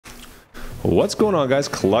What's going on, guys?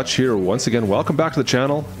 Klutch here once again. Welcome back to the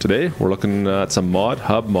channel. Today we're looking at some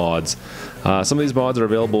ModHub mods. Some of these mods are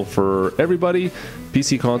available for everybody,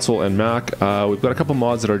 PC, console, and Mac. We've got a couple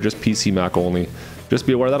mods that are just PC, Mac only. Just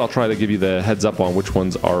be aware of that. I'll try to give you the heads up on which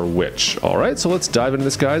ones are which. Alright, so let's dive into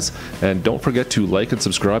this, guys. And don't forget to like and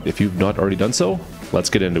subscribe if you've not already done so. Let's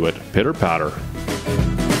get into it. Pitter patter.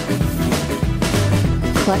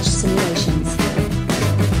 Klutch simulations.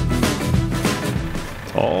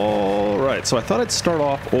 Alright, so I thought I'd start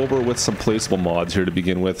off over with some placeable mods here to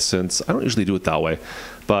begin with, since I don't usually do it that way.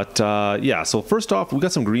 But yeah, so first off, we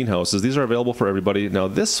got some greenhouses. These are available for everybody. Now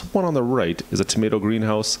this one on the right is a tomato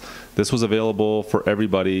greenhouse. This was available for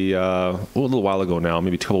everybody a little while ago now,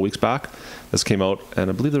 maybe a couple weeks back. This came out, and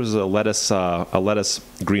I believe there was a lettuce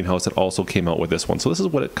greenhouse that also came out with this one. So this is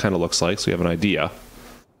what it kind of looks like, so you have an idea.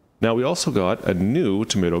 Now we also got a new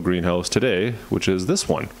tomato greenhouse today, which is this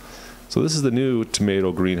one. So this is the new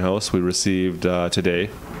tomato greenhouse we received today.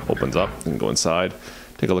 Opens up and go inside.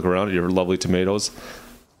 Take a look around at your lovely tomatoes.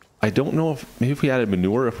 I don't know if maybe if we added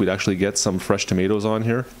manure, if we'd actually get some fresh tomatoes on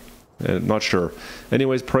here. Not sure.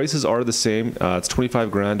 Anyways, prices are the same. It's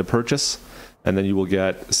 25 grand to purchase, and then you will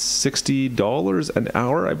get $60 an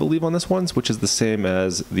hour, I believe, on this one, which is the same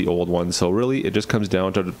as the old one. So really, it just comes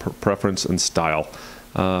down to preference and style.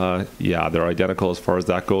 Yeah, they're identical as far as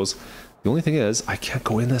that goes. The only thing is, I can't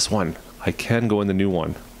go in this one. I can go in the new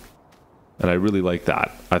one. And I really like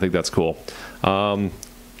that. I think that's cool.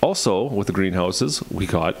 Also, with the greenhouses, we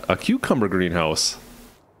got a cucumber greenhouse.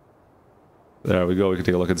 There we go. We can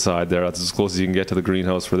take a look inside there. That's as close as you can get to the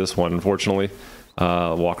greenhouse for this one, unfortunately.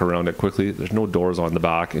 Walk around it quickly. There's no doors on the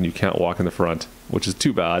back, and you can't walk in the front, which is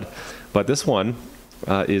too bad. But this one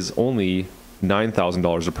is only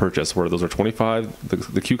 $9,000 to purchase, where those are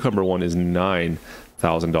 $25,000. The cucumber one is $9,000.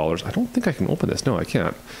 I don't think I can open this. No, I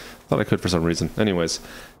can't. Thought I could for some reason. Anyways,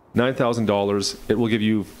 $9,000. It will give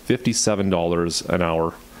you $57 an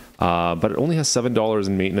hour, but it only has $7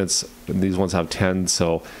 in maintenance, and these ones have 10.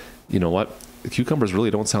 So, you know what? The cucumbers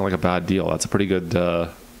really don't sound like a bad deal. That's a pretty good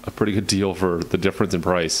deal for the difference in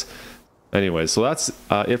price. Anyways, so that's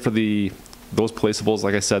it for those placeables.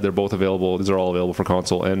 Like I said, they're both available. These are all available for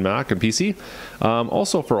console and Mac and PC.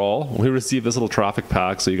 Also for all, we received this little traffic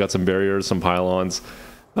pack. So you got some barriers, some pylons.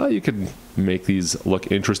 You could make these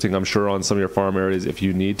look interesting, I'm sure, on some of your farm areas if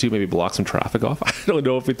you need to. Maybe block some traffic off. I don't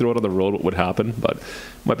know if we throw it on the road what would happen, but it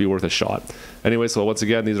might be worth a shot. Anyway, so once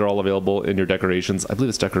again, these are all available in your decorations. I believe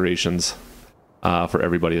it's decorations for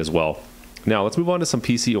everybody as well. Now let's move on to some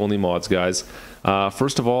PC only mods, guys.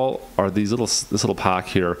 First of all are this little pack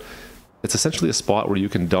here. It's essentially a spot where you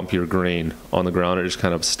can dump your grain on the ground. It just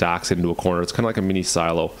kind of stacks into a corner. It's kind of like a mini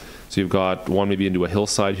silo. So you've got one maybe into a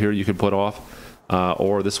hillside here you can put off,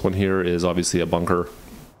 or this one here is obviously a bunker.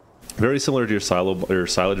 Very similar to your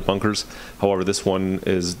silage bunkers. However, this one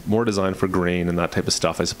is more designed for grain and that type of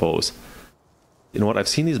stuff, I suppose. You know what? I've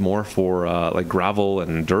seen these more for like gravel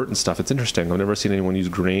and dirt and stuff. It's interesting. I've never seen anyone use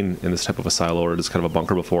grain in this type of a silo or just kind of a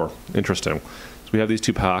bunker before. Interesting. So we have these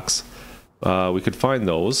two packs. We could find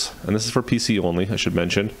those, and this is for PC only, I should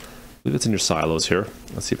mention. I believe it's in your silos here.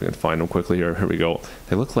 Let's see if we can find them quickly here. Here we go.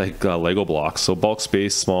 They look like Lego blocks, so bulk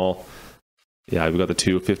space, small. Yeah, we've got the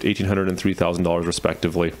two, $1,800 and $3,000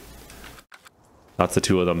 respectively. That's the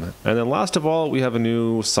two of them. And then last of all, we have a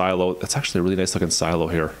new silo. It's actually a really nice looking silo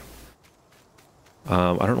here.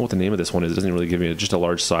 I don't know what the name of this one is. It doesn't really give me just a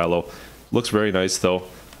large silo. Looks very nice though.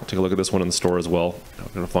 I'll take a look at this one in the store as well. I'm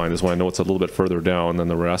going to find this one. I know it's a little bit further down than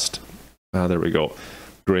the rest. There we go.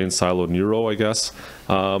 Grain silo Neuro, I guess.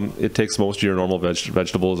 It takes most of your normal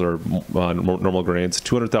vegetables or normal grains.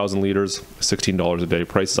 200,000 liters, $16 a day.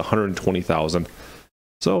 Price is $120,000.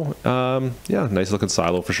 So, yeah, nice looking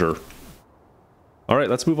silo for sure. All right,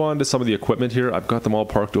 let's move on to some of the equipment here. I've got them all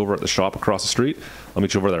parked over at the shop across the street. I'll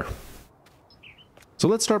meet you over there. So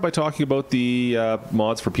let's start by talking about the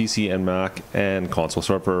mods for PC and Mac and console.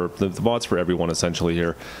 Start for the mods for everyone essentially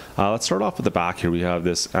here. Let's start off with the back here. We have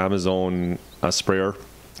this Amazon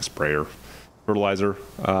fertilizer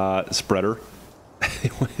spreader.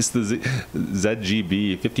 Anyways, the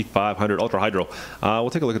ZGB 5500 Ultra Hydro. We'll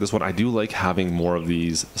take a look at this one. I do like having more of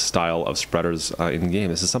these style of spreaders in game.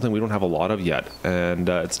 This is something we don't have a lot of yet, and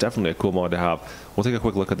it's definitely a cool mod to have. We'll take a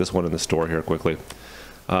quick look at this one in the store here quickly.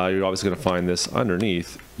 You're obviously going to find this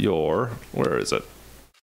underneath your, where is it?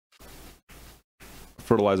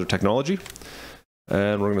 Fertilizer technology.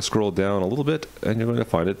 And we're going to scroll down a little bit, and you're going to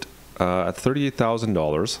find it at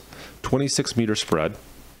 $38,000, 26 meter spread.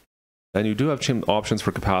 And you do have options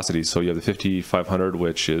for capacity. So you have the 5500,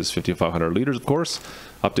 which is 5500 liters, of course,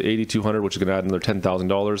 up to 8200, which is going to add another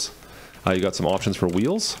 $10,000. You got some options for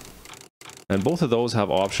wheels. And both of those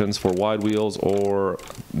have options for wide wheels or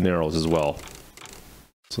narrows as well.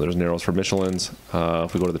 So there's narrows for Michelin's.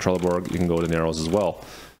 If we go to the Trelleborg, you can go to narrows as well.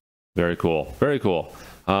 Very cool. Very cool.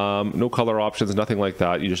 No color options, nothing like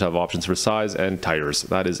that. You just have options for size and tires.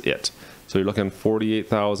 That is it. So you're looking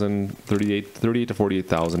 48,000, 38 to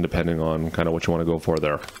 48,000, depending on kind of what you want to go for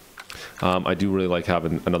there. I do really like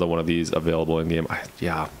having another one of these available in game.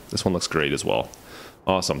 Yeah, this one looks great as well.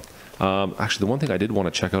 Awesome. Actually, the one thing I did want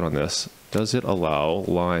to check out on this, does it allow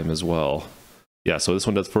lime as well? Yeah, so this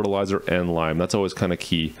one does fertilizer and lime. That's always kind of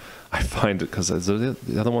key. I find it because the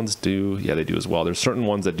other ones do. Yeah, they do as well. There's certain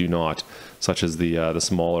ones that do not, such as the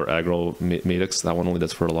smaller Agromatics. That one only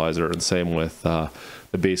does fertilizer, and same with the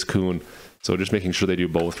base Kuhn. So just making sure they do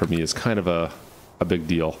both for me is kind of a big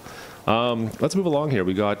deal. Let's move along here.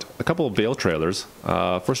 We got a couple of bale trailers.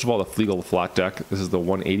 First of all, the Fliegel flat deck. This is the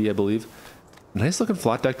 180, I believe. Nice looking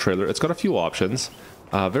flat deck trailer. It's got a few options.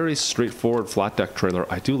 Very straightforward flat deck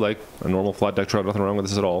trailer. I do like a normal flat deck trailer. Nothing wrong with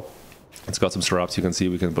this at all. It's got some straps. You can see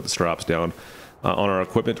we can put the straps down on our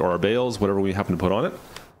equipment or our bales, whatever we happen to put on it.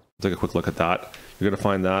 Take a quick look at that. You're going to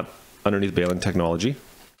find that underneath baling technology.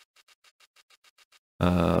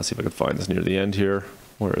 Let's see if I can find this near the end here.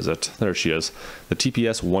 Where is it? There she is. The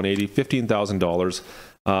TPS 180,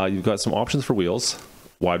 $15,000. You've got some options for wheels,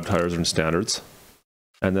 wide tires and standards.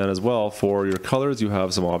 And then as well, for your colors, you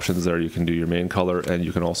have some options there. You can do your main color, and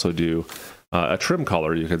you can also do a trim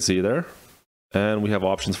color, you can see there. And we have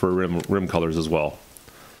options for rim colors as well.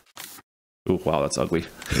 Oh, wow, that's ugly.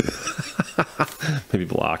 Maybe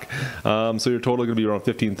black. So you're totally going to be around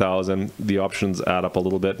 15,000. The options add up a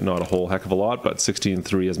little bit, not a whole heck of a lot, but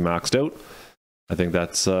 16.3 is maxed out. I think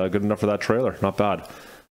that's good enough for that trailer. Not bad.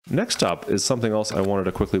 Next up is something else I wanted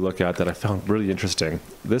to quickly look at that I found really interesting.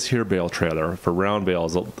 This here bale trailer for round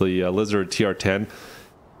bales, the Lizard TR10.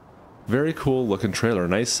 Very cool looking trailer.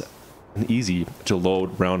 Nice and easy to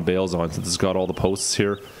load round bales on since it's got all the posts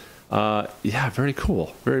here. Yeah, very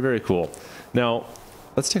cool. Very, very cool. Now,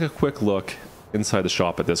 let's take a quick look inside the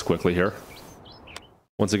shop at this quickly here.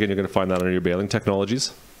 Once again, you're going to find that under your baling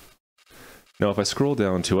technologies. Now, if I scroll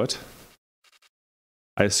down to it,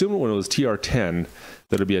 I assume when it was TR10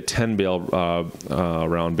 that it'd be a 10 bale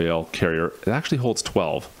round bale carrier. It actually holds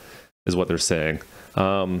 12, is what they're saying.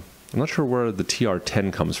 I'm not sure where the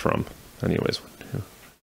TR10 comes from. Anyways,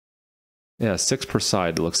 yeah, 6 per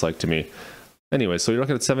side it looks like to me. Anyway, so you're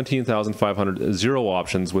looking at 17,500, 0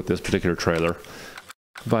 options with this particular trailer.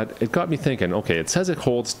 But it got me thinking. Okay, it says it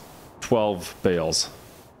holds 12 bales.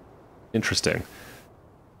 Interesting.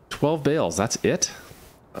 12 bales. That's it.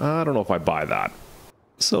 I don't know if I buy that.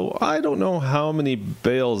 So I don't know how many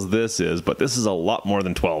bales this is, but this is a lot more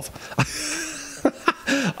than 12.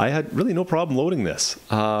 I had really no problem loading this.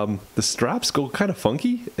 The straps go kind of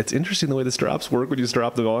funky. It's interesting the way the straps work when you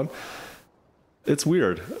strap them on. It's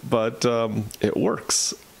weird, but it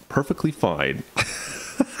works perfectly fine.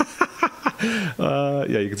 Yeah,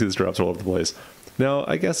 you can see the straps all over the place. Now,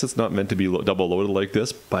 I guess it's not meant to be double loaded like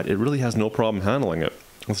this, but it really has no problem handling it.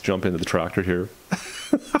 Let's jump into the tractor here.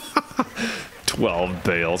 12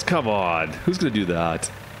 bales, come on. Who's gonna do that?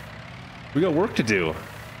 We got work to do.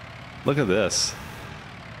 Look at this.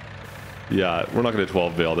 Yeah, we're not gonna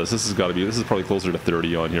 12 bale this. This is probably closer to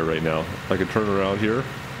 30 on here right now. If I can turn around here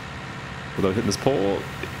without hitting this pole.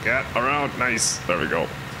 Get around, nice. There we go.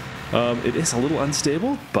 It is a little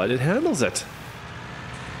unstable, but it handles it.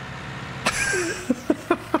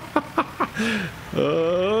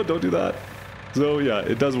 Don't do that. So yeah,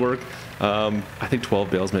 it does work. I think 12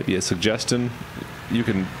 bales might be a suggestion. You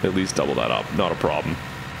can at least double that up, not a problem.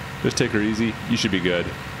 Just take her easy, you should be good.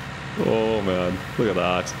 Oh man, look at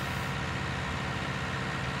that.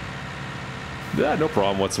 Yeah, no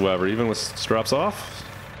problem whatsoever, even with straps off.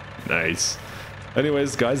 Nice.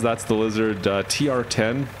 Anyways, guys, that's the Lizard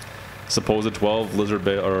TR10, supposed 12 Lizard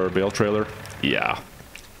bale trailer. Yeah,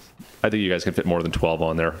 I think you guys can fit more than 12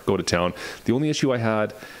 on there. Go to town. The only issue I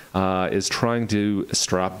had is trying to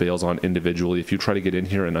strap bales on individually. If you try to get in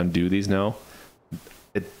here and undo these now,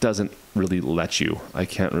 it doesn't really let you. I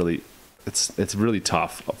can't really. It's really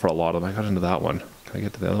tough for a lot of them. I got into that one. Can I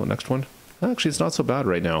get to the other next one? Actually, it's not so bad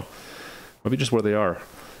right now. Maybe just where they are.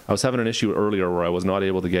 I was having an issue earlier where I was not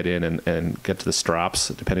able to get in and get to the straps,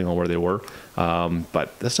 depending on where they were.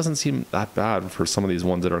 But this doesn't seem that bad for some of these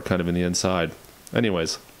ones that are kind of in the inside.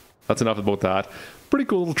 Anyways, that's enough about that. Pretty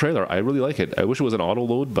cool little trailer. I really like it. I wish it was an auto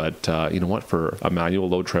load, but you know what? For a manual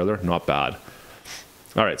load trailer, not bad.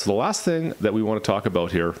 All right, so the last thing that we want to talk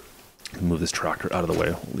about here, move this tractor out of the way.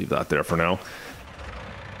 We'll leave that there for now.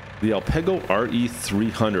 The Alpego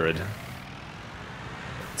RE300.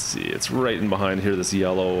 Let's see, it's right in behind here, this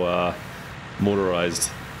yellow motorized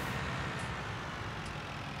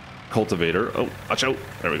cultivator. Oh, watch out.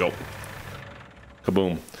 There we go.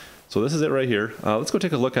 Kaboom. So this is it right here. Let's go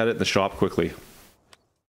take a look at it in the shop quickly.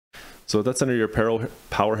 So that's under your power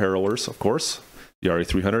harrowers, of course. The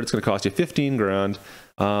RE300. It's going to cost you 15 grand.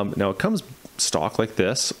 Now it comes stock like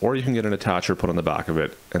this, or you can get an attacher put on the back of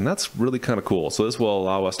it, and that's really kind of cool. So this will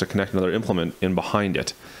allow us to connect another implement in behind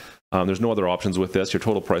it. There's no other options with this. Your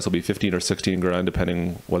total price will be 15 or 16 grand,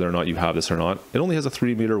 depending whether or not you have this or not. It only has a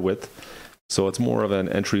 3 meter width, so it's more of an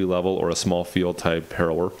entry level or a small field type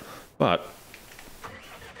harrower, but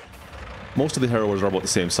most of the harrowers are about the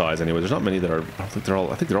same size anyway. There's not many that are, I think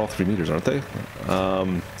they're all 3 meters, aren't they?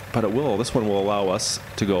 But this one will allow us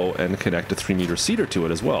to go and connect a 3 meter seeder to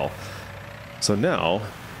it as well. So now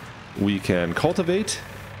we can cultivate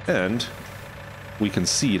and we can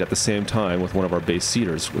seed at the same time with one of our base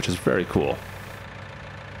seeders, which is very cool.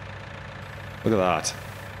 Look at that.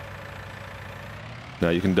 Now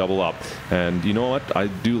you can double up. And you know what? I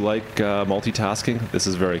do like multitasking. This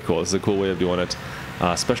is very cool. This is a cool way of doing it,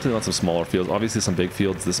 especially on some smaller fields. Obviously some big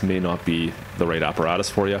fields, this may not be the right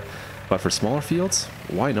apparatus for you. But for smaller fields,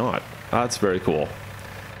 why not? That's very cool.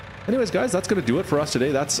 Anyways, guys, that's going to do it for us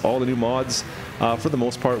today. That's all the new mods. For the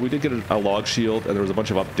most part, we did get a log shield, and there was a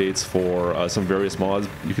bunch of updates for some various mods.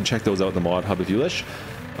 You can check those out in the ModHub if you wish.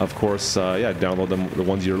 Of course, yeah, download them, the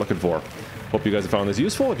ones you're looking for. Hope you guys have found this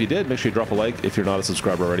useful. If you did, make sure you drop a like. If you're not a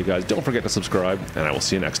subscriber already, guys, don't forget to subscribe, and I will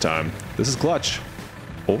see you next time. This is Klutch.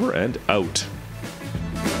 Over and out.